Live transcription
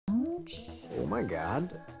Oh my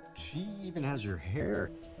God. She even has your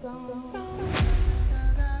hair.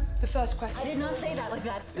 The first question. I did not say that like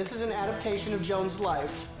that. This is an adaptation of Joan's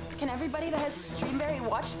life. Can everybody that has Streamberry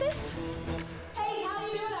watch this? Hey, how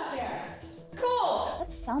you doing out there? Cool!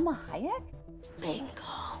 That's Salma Hayek?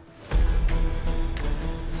 Bingo.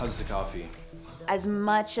 How's the coffee? As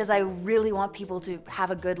much as I really want people to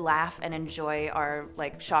have a good laugh and enjoy our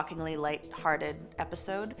like shockingly light-hearted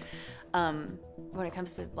episode, when it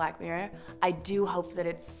comes to Black Mirror, I do hope that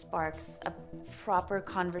it sparks a proper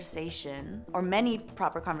conversation, or many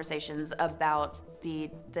proper conversations, about the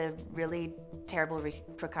really terrible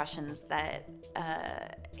repercussions that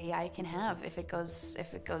AI can have if it goes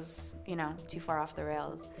too far off the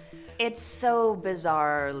rails. It's so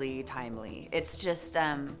bizarrely timely. It's just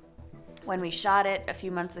when we shot it a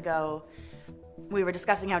few months ago, we were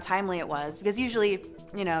discussing how timely it was, because usually,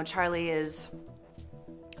 Charlie is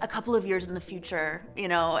a couple of years in the future,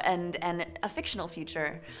 and a fictional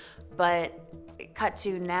future, but cut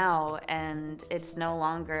to now, and it's no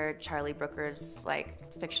longer Charlie Brooker's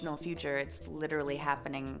fictional future. It's literally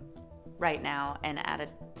happening right now and at a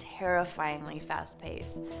terrifyingly fast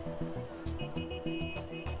pace.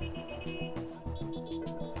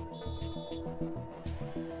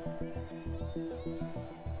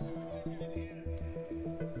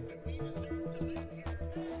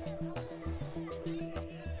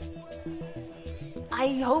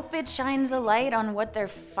 I hope it shines a light on what they're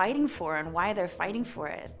fighting for and why they're fighting for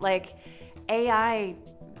it. AI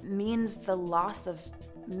means the loss of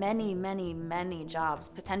many, many, many jobs,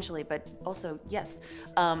 potentially, but also, yes,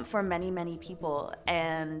 for many, many people.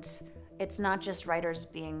 And it's not just writers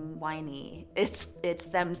being whiny. It's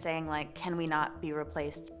them saying, can we not be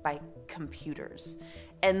replaced by computers?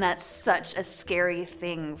 And that's such a scary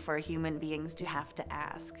thing for human beings to have to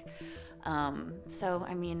ask. So,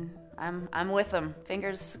 I'm with them.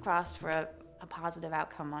 Fingers crossed for a positive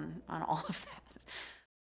outcome on all of that.